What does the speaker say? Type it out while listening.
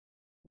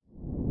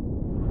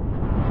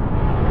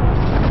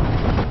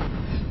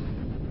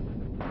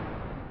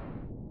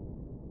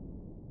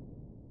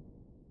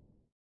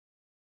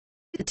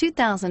The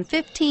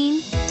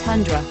 2015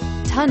 Tundra.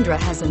 Tundra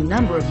has a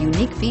number of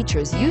unique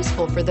features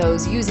useful for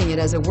those using it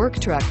as a work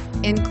truck,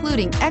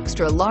 including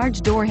extra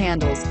large door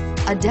handles,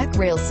 a deck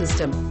rail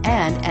system,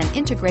 and an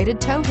integrated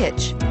tow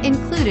hitch.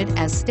 Included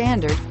as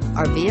standard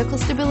are vehicle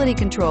stability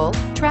control,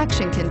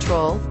 traction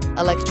control,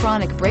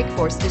 electronic brake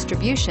force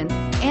distribution,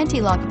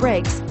 anti-lock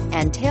brakes,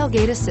 and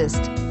tailgate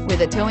assist.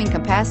 With a towing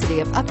capacity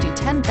of up to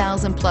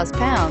 10,000 plus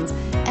pounds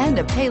and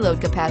a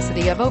payload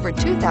capacity of over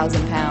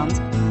 2,000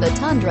 pounds, the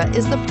Tundra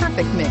is the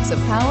perfect mix of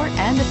power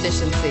and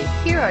efficiency.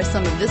 Here are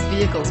some of this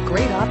vehicle's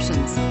great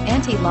options: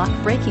 anti-lock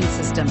braking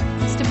system,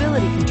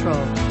 stability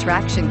control,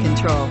 traction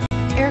control,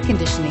 air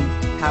conditioning,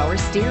 power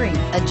steering,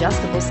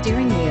 adjustable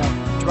steering wheel,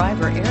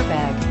 driver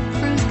airbag,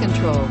 cruise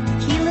control,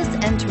 keyless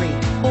entry,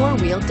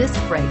 four-wheel disc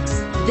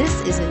brakes.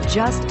 This isn't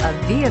just a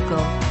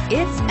vehicle,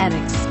 it's an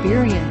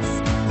experience.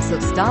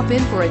 So stop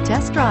in for a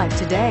test drive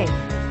today.